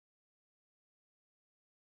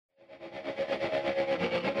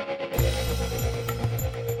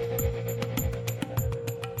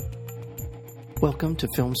Welcome to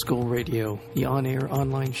Film School Radio, the on-air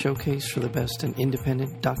online showcase for the best in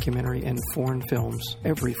independent documentary and foreign films,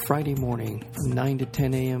 every Friday morning from 9 to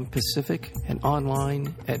 10 a.m. Pacific and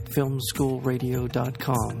online at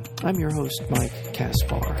filmschoolradio.com. I'm your host, Mike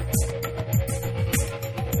Kaspar.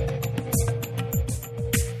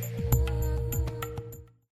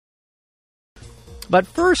 But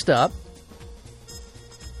first up,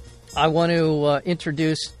 I want to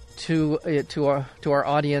introduce to our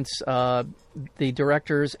audience the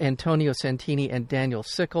directors Antonio Santini and Daniel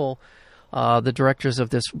Sickle, the directors of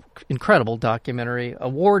this incredible documentary,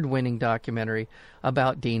 award-winning documentary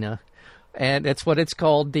about Dina. And it's what it's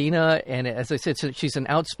called, Dina. And as I said, she's an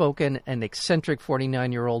outspoken and eccentric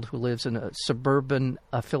 49-year-old who lives in a suburban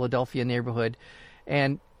Philadelphia neighborhood.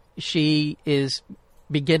 And she is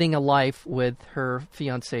beginning a life with her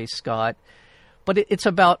fiancé, Scott. But it's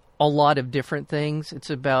about a lot of different things. It's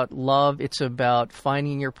about love. It's about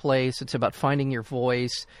finding your place. It's about finding your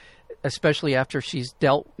voice, especially after she's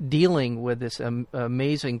dealing with this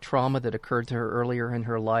amazing trauma that occurred to her earlier in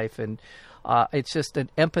her life. And it's just an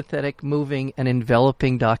empathetic, moving, and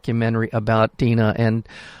enveloping documentary about Dina. And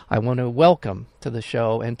I want to welcome to the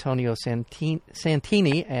show Antonio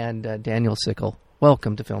Santini and Daniel Sickle.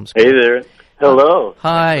 Welcome to Film School. Hey there. Hello.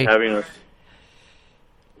 Hi. Thanks for having us.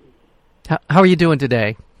 How are you doing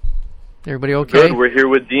today? Everybody okay? Good. We're here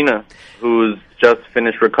with Dina, who's just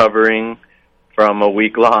finished recovering from a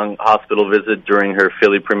week-long hospital visit during her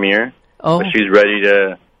Philly premiere. Oh. But she's ready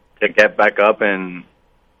to get back up, and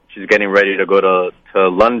she's getting ready to go to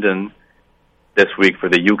London this week for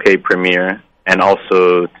the UK premiere, and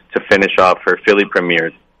also to finish off her Philly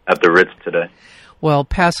premiere at the Ritz today. Well,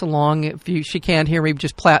 pass along. If she can't hear me,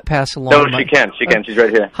 just pass along. No, she can. She can. She's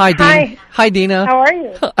right here. Hi, Dina. Hi, Dina. How are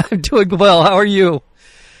you? I'm doing well. How are you?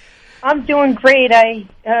 I'm doing great. I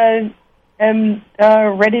am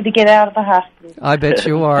ready to get out of the hospital. I bet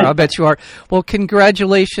you are. I bet you are. Well,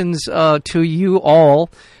 congratulations to you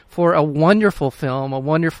all for a wonderful film, a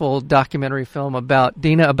wonderful documentary film about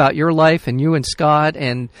Dina, about your life and you and Scott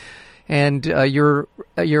and your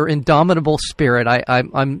indomitable spirit.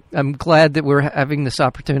 I'm glad that we're having this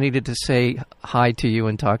opportunity to say hi to you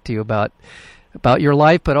and talk to you about your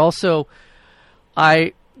life, but also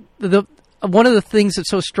one of the things that's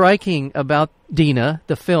so striking about Dina,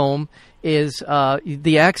 the film, is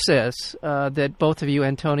the access that both of you,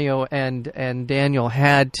 Antonio and Daniel,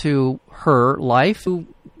 had to her life. To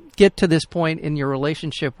get to this point in your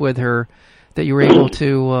relationship with her, that you were able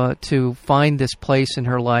to find this place in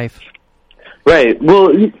her life. Right.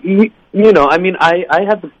 Well, you know, I mean, I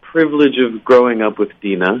had the privilege of growing up with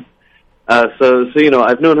Dina. So you know,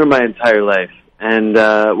 I've known her my entire life. And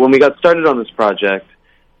when we got started on this project,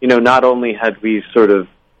 you know, not only had we sort of,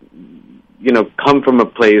 you know, come from a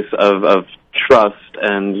place of trust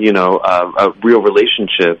and, you know, a real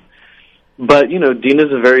relationship, but, you know,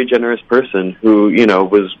 Dina's a very generous person who, you know,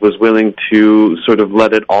 was willing to sort of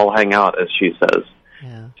let it all hang out, as she says.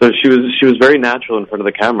 Yeah. So she was very natural in front of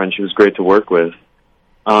the camera, and she was great to work with,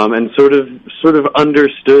 and sort of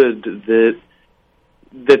understood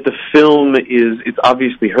that the film it's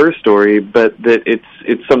obviously her story, but that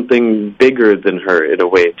it's something bigger than her in a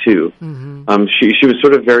way too. Mm-hmm. She was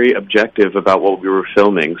sort of very objective about what we were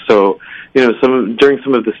filming. So you know, during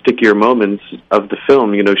some of the stickier moments of the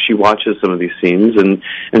film, you know, she watches some of these scenes and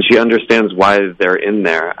she understands why they're in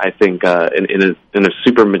there. I think in a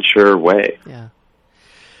super mature way. Yeah.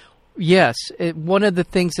 Yes, one of the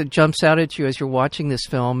things that jumps out at you as you're watching this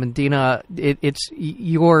film, and Dina, it's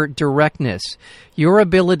your directness, your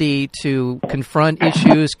ability to confront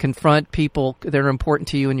issues, confront people that are important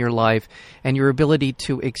to you in your life, and your ability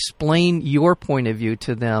to explain your point of view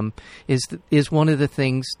to them is one of the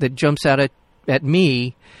things that jumps out at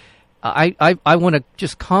me. I want to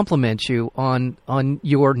just compliment you on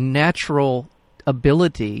your natural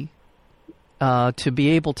ability to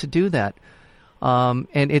be able to do that.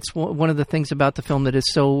 And it's one of the things about the film that is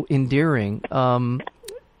so endearing.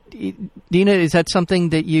 Dina, is that something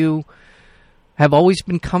that you have always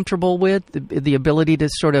been comfortable with, the ability to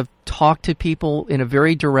sort of talk to people in a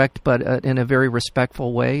very direct but in a very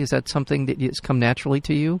respectful way? Is that something that has come naturally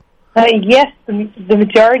to you? Yes, the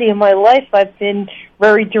majority of my life I've been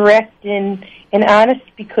very direct and honest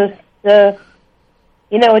because,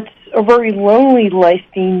 you know, it's a very lonely life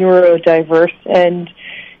being neurodiverse, and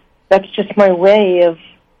that's just my way of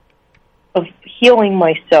healing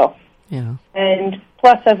myself. Yeah. And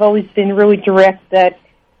plus, I've always been really direct that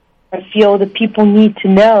I feel that people need to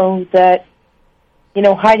know that, you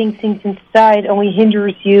know, hiding things inside only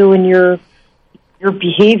hinders you and your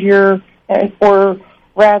behavior, or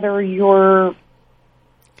rather your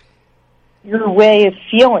your way of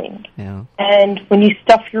feeling. Yeah. And when you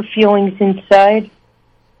stuff your feelings inside,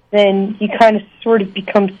 then you kind of sort of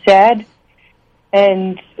become sad.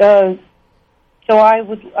 And so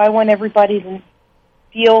I want everybody to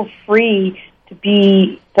feel free to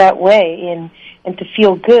be that way and to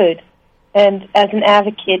feel good. And as an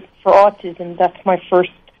advocate for autism, that's my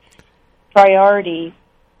first priority.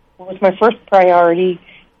 Was my first priority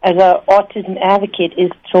as an autism advocate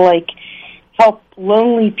is to help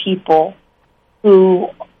lonely people who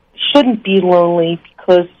shouldn't be lonely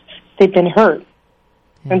because they've been hurt,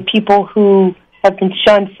 and people who have been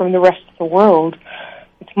shunned from the rest of the world.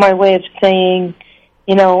 It's my way of saying,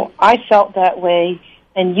 I felt that way,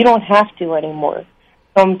 and you don't have to anymore.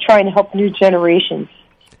 So I'm trying to help new generations.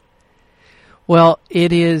 Well,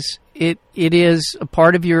 it is a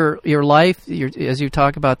part of your life, as you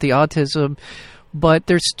talk about the autism, but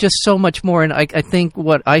there's just so much more. And I think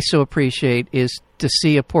what I so appreciate is to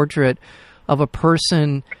see a portrait of a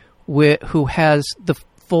person who has the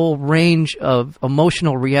full range of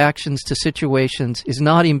emotional reactions to situations, is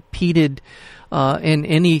not impeded in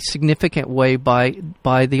any significant way by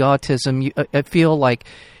the autism. I feel like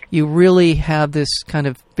you really have this kind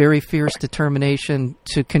of very fierce determination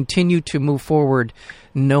to continue to move forward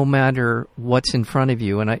no matter what's in front of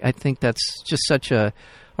you. And I think that's just such a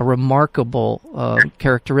remarkable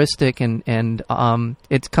characteristic, and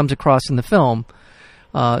it comes across in the film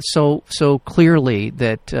so clearly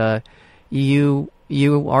that you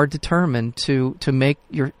are determined to make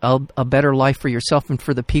a better life for yourself and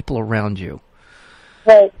for the people around you.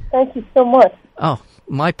 Right. Thank you so much. Oh,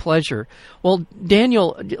 my pleasure. Well,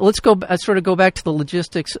 Daniel, let's go back to the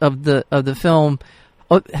logistics of the film.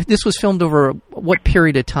 This was filmed over what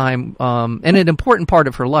period of time? And an important part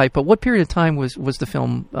of her life. But what period of time was the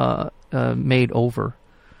film made over?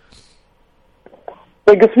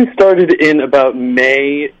 I guess we started in about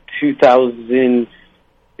May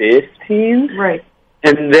 2015. Right.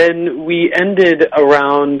 And then we ended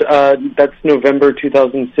around, that's November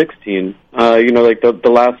 2016.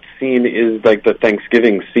 The last scene is the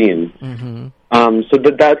Thanksgiving scene. Mm-hmm. So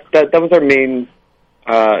that was our main,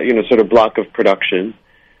 sort of block of production.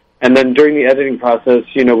 And then during the editing process,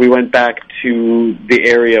 we went back to the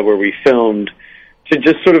area where we filmed to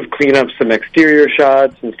just sort of clean up some exterior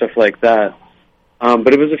shots and stuff like that.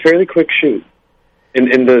 But it was a fairly quick shoot.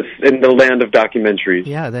 In the land of documentaries.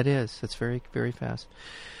 Yeah, that is. That's very, very fast.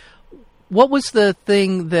 What was the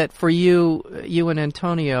thing that for you and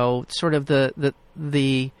Antonio, sort of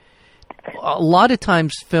the a lot of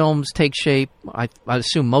times films take shape, I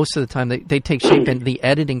assume most of the time they take shape in the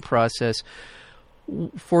editing process.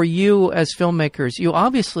 For you as filmmakers, you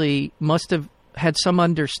obviously must have had some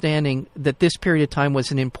understanding that this period of time was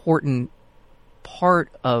an important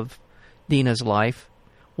part of Dina's life.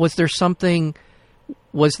 Was there something...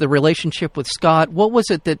 Was the relationship with Scott? What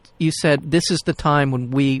was it that you said, this is the time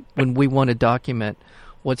when we want to document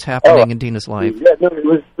what's happening in Dina's life? Yeah, no, it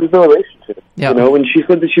was the relationship. Yeah. When she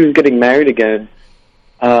said that she was getting married again,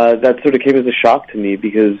 that sort of came as a shock to me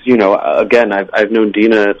because, again, I've known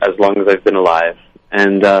Dina as long as I've been alive.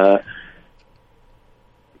 And,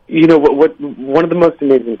 what one of the most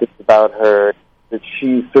amazing things about her is that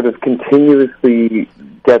she sort of continuously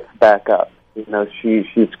gets back up. She's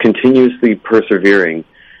continuously persevering.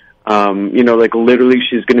 Literally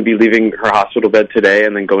she's going to be leaving her hospital bed today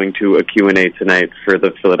and then going to a Q&A tonight for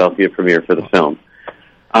the Philadelphia premiere for the film.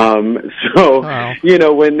 Wow.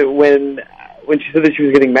 When she said that she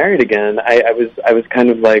was getting married again, I was kind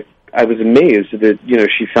of I was amazed that,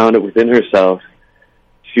 she found it within herself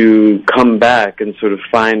to come back and sort of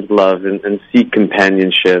find love and seek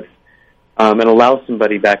companionship, and allow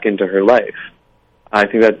somebody back into her life. I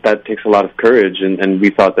think that takes a lot of courage, and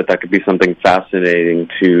we thought that could be something fascinating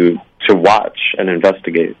to watch and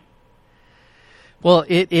investigate. Well,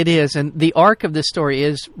 it is, and the arc of this story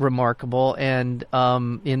is remarkable, and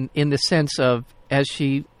in the sense of as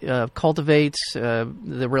she cultivates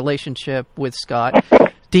the relationship with Scott.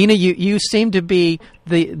 Dina, you seem to be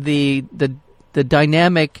the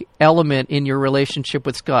dynamic element in your relationship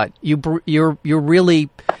with Scott. You're really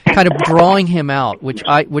kind of drawing him out, which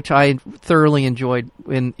I thoroughly enjoyed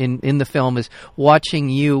in the film, is watching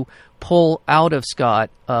you pull out of Scott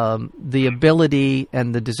the ability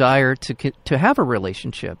and the desire to have a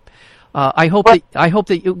relationship. I hope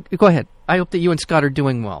that you go ahead. I hope that you and Scott are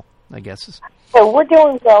doing well, I guess. So we're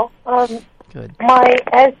doing well. Good.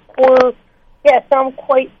 Yes, I'm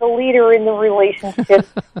quite the leader in the relationship.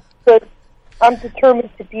 But I'm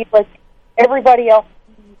determined to be like everybody else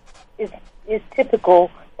is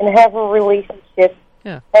typical and have a relationship.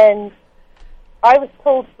 Yeah. And I was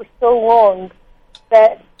told for so long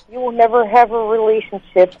that you will never have a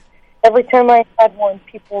relationship every time I had one,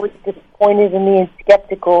 people were disappointed in me and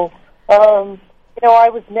skeptical. I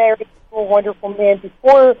was married to a wonderful man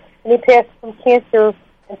before, and he passed from cancer,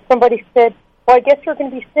 and somebody said, well, I guess you're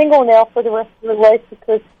going to be single now for the rest of your life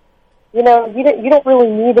because, you don't really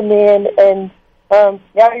need a man, and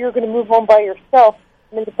now you're going to move on by yourself.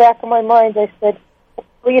 And in the back of my mind, I said,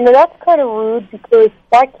 well, that's kind of rude because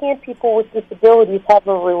why can't people with disabilities have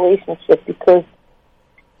a relationship? Because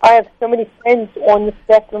I have so many friends on the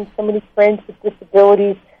spectrum, so many friends with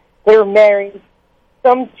disabilities that are married.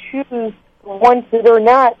 Some choose, the ones that are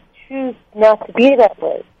not, choose not to be that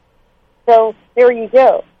way. So there you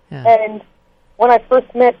go. Yeah. And when I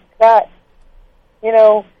first met Scott,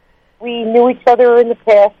 we knew each other in the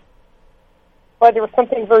past, but there was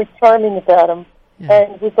something very charming about him. Yeah.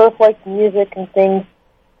 And we both liked music and things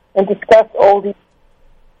and discussed oldies.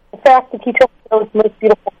 In fact, that he told me I was the most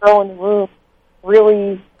beautiful girl in the room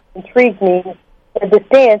really intrigued me at this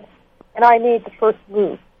dance, and I made the first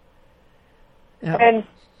move. Yeah. And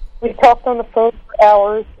we talked on the phone for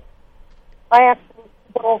hours. I asked him,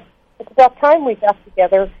 well, it's about time we got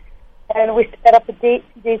together, and we set up a date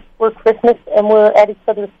 2 days before Christmas, and we're at each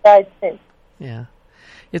other's sides since. Yeah.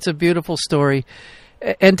 It's a beautiful story.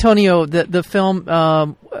 Antonio, the film,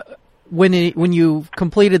 when you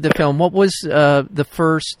completed the film, what was the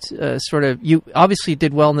first you obviously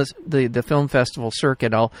did well in the film festival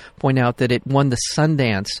circuit. I'll point out that it won the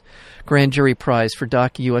Sundance Grand Jury Prize for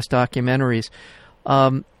U.S. documentaries.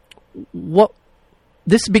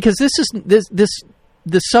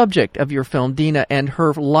 The subject of your film, Dina, and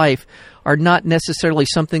her life are not necessarily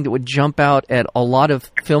something that would jump out at a lot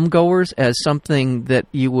of film goers as something that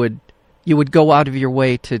you would go out of your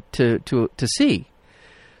way to see.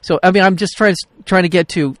 So, I mean, I'm just trying to get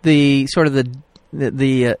to the sort of the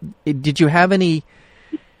did you have any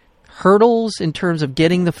hurdles in terms of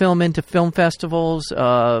getting the film into film festivals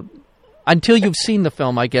until you've seen the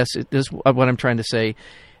film? I guess is what I'm trying to say.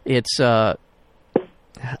 It's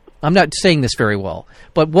I'm not saying this very well,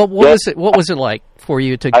 but what was it? What was it like for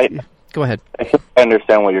you to go ahead? I think I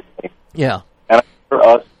understand what you're saying. Yeah, and for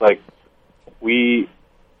us,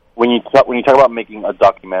 when you talk about making a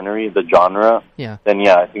documentary, the genre, then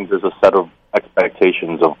I think there's a set of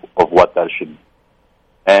expectations of what that should be.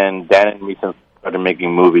 And Dan and me, since we started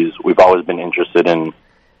making movies, we've always been interested in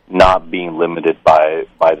not being limited by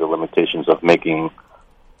the limitations of making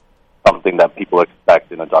something that people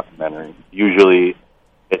expect in a documentary. Usually,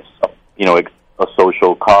 it's a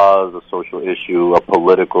social cause, a social issue, a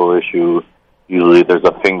political issue. Usually, there's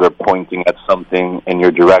a finger pointing at something in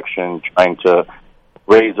your direction, trying to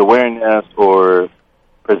raise awareness or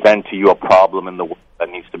present to you a problem in the world that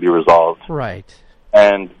needs to be resolved. Right.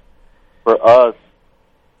 And for us,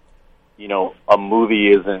 a movie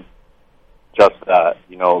isn't just that.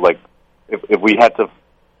 If we had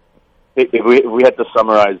to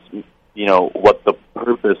summarize, what the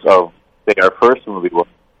purpose of, say, our first movie was,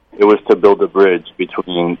 it was to build a bridge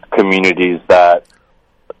between communities that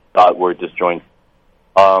thought were disjointed.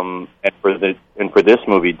 And for this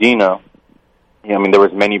movie, Dina, there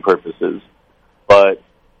was many purposes, but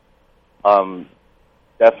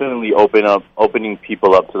definitely opening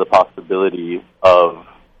people up to the possibility of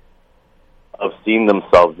seeing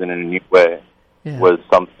themselves in a new way was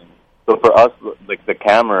something. So for us, like the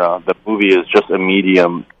camera, the movie is just a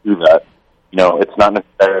medium to that. It's not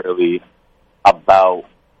necessarily about,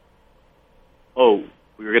 we're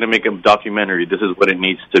going to make a documentary, this is what it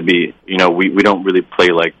needs to be. We don't really play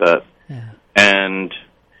like that. Yeah. And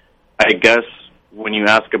I guess when you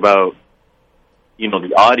ask about,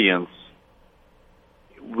 the audience,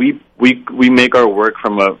 we make our work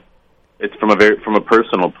from a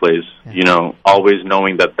personal place, always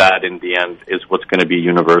knowing that in the end is what's going to be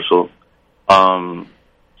universal. So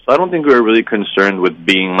I don't think we were really concerned with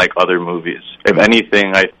being like other movies. If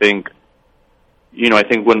anything, I think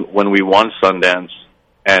when we won Sundance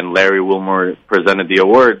and Larry Wilmore presented the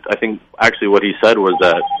award, I think actually what he said was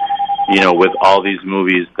that, with all these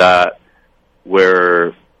movies that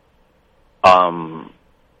were kind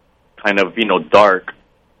of, dark,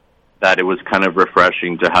 that it was kind of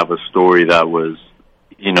refreshing to have a story that was,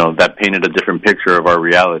 that painted a different picture of our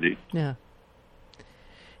reality. Yeah.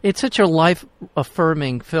 It's such a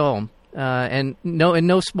life-affirming film, and in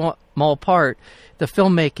no small part, the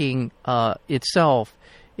filmmaking itself,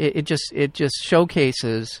 it just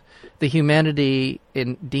showcases the humanity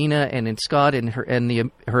in Dina and in Scott and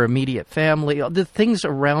her immediate family. The things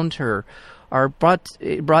around her are brought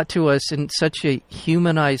to us in such a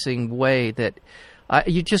humanizing way that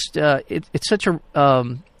it's such a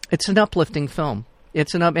it's an uplifting film.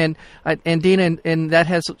 It's and Dina, and that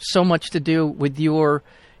has so much to do with your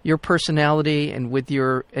your personality and with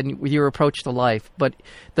your approach to life. But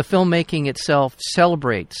the filmmaking itself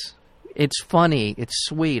celebrates. It's funny, it's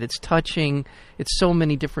sweet, it's touching, it's so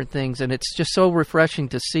many different things, and it's just so refreshing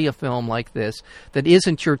to see a film like this that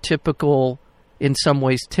isn't your typical, in some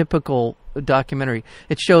ways, typical documentary.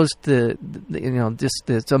 It shows this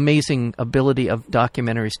amazing ability of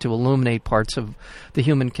documentaries to illuminate parts of the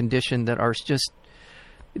human condition that are just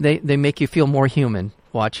they make you feel more human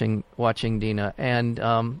watching Dina. And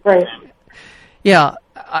Right. yeah,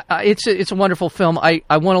 it's a wonderful film. I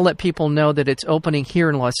want to let people know that it's opening here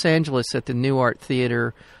in Los Angeles at the New Art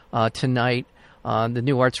Theater tonight. The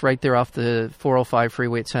New Art's right there off the 405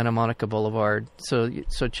 freeway at Santa Monica Boulevard. So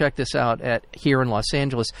check this out here in Los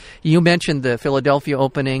Angeles. You mentioned the Philadelphia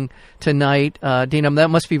opening tonight, Dina. That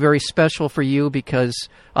must be very special for you because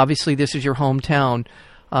obviously this is your hometown.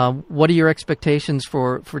 What are your expectations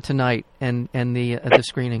for tonight and the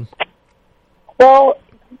screening? Well,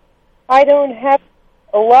 I don't have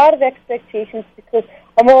a lot of expectations because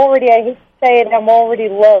I hate to say it, I'm already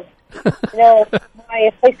loved.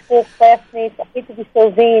 My high school classmates, I hate to be so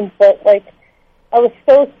vain, but I was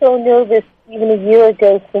so nervous even a year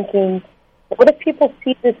ago thinking, what if people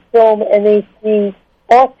see this film and they see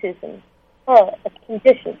autism, a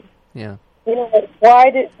condition? Yeah. Why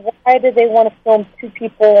do they want to film two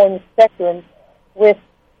people on the spectrum with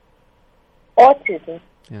autism?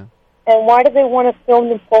 Yeah. And why do they want to film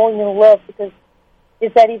them falling in love? Because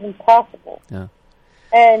is that even possible? Yeah.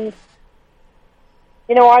 And,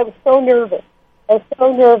 I was so nervous. I was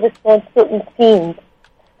so nervous on certain scenes.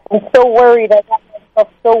 I'm so worried. I got myself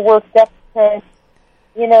so worked up. And,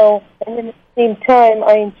 and then at the same time,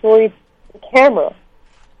 I enjoyed the camera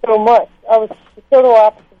so much. I was the total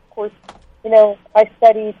opposite, of course. I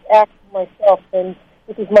studied acting myself, and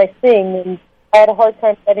this is my thing. And I had a hard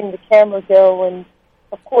time letting the camera go. And,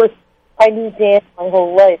 of course, I knew Dan my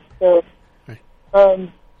whole life. So,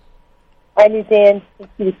 I knew Dan since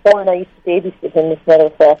he was born. I used to babysit him, as a matter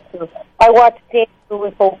of fact. So I watched Dan through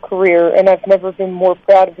his whole career, and I've never been more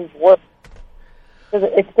proud of his work. So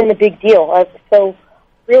it's been a big deal. So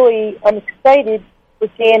really, I'm excited for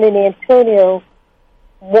Dan and Antonio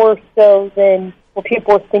more so than what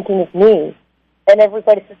people are thinking of me. And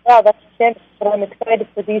everybody says, wow, that's a shame. But I'm excited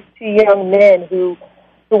for these two young men who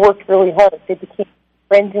worked really hard. They became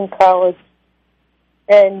friends in college.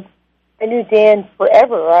 And I knew Dan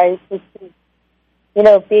forever. I was his,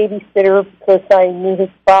 babysitter because I knew his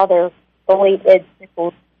father, the late Ed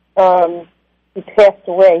Sickles, who passed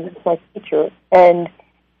away. He was my teacher. And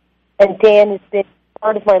Dan has been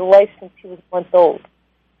part of my life since he was a month old.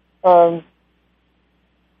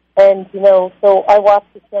 So I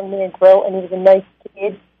watched this young man grow, and he was a nice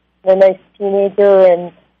kid, and a nice teenager,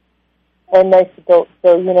 and a nice adult.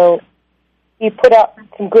 So, they put out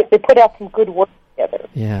some good work together.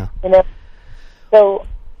 Yeah. So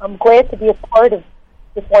I'm glad to be a part of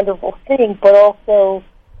this wonderful thing, but also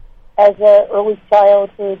as an early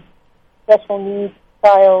childhood, special needs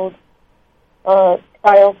child,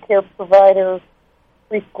 child care provider,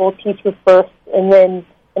 preschool teacher first, and then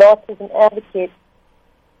an autism advocate.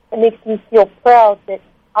 It makes me feel proud that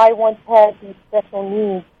I once had these special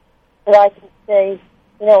needs that I can say,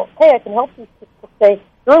 hey, I can help these people say,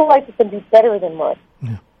 your life is going to be better than mine.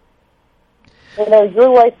 Yeah. Your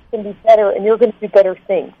life can be better, and you're going to do better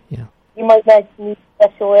things. Yeah. You might not need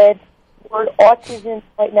special ed. The word autism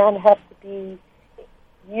might not have to be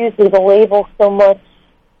used as a label so much.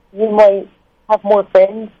 You might have more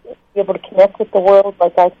friends, be able to connect with the world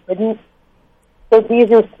like I couldn't. So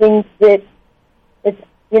these are things that,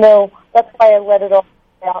 that's why I let it all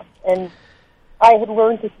out, and I had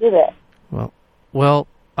learned to do that. Well,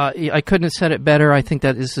 I couldn't have said it better. I think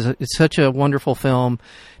that it's such a wonderful film,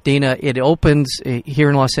 Dina. It opens here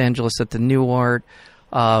in Los Angeles at the New Art.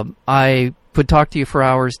 I could talk to you for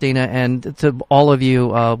hours, Dina, and to all of you,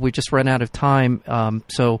 we just ran out of time.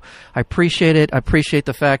 So I appreciate it. I appreciate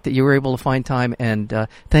the fact that you were able to find time, and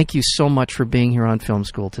thank you so much for being here on Film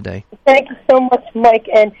School today. Thank you so much, Mike.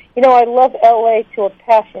 And, I love L.A. to a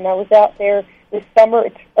passion. I was out there this summer.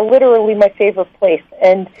 It's literally my favorite place,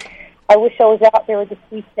 and I wish I was out there this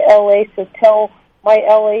week to L.A., so tell my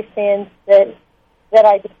L.A. fans that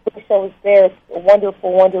I just wish I was there. It's a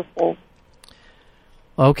wonderful, wonderful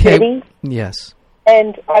city. Yes.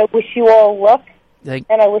 And I wish you all luck, and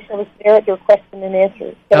I wish I was there at your question and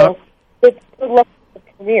answer. So good luck with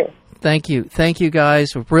the premiere. Thank you. Thank you, guys.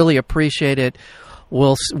 We really appreciate it.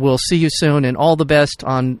 We'll see you soon, and all the best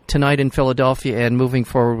on tonight in Philadelphia and moving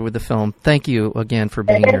forward with the film. Thank you again for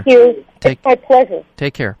being here. Thank you. It's my pleasure.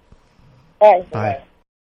 Take care. Bye. Bye.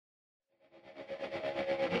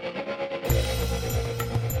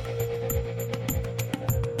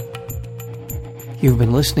 You've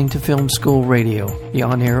been listening to Film School Radio, the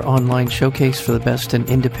on-air online showcase for the best in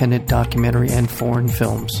independent documentary and foreign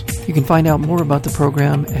films. You can find out more about the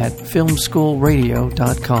program at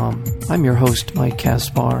filmschoolradio.com. I'm your host, Mike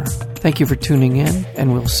Kaspar. Thank you for tuning in,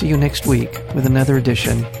 and we'll see you next week with another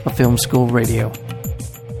edition of Film School Radio.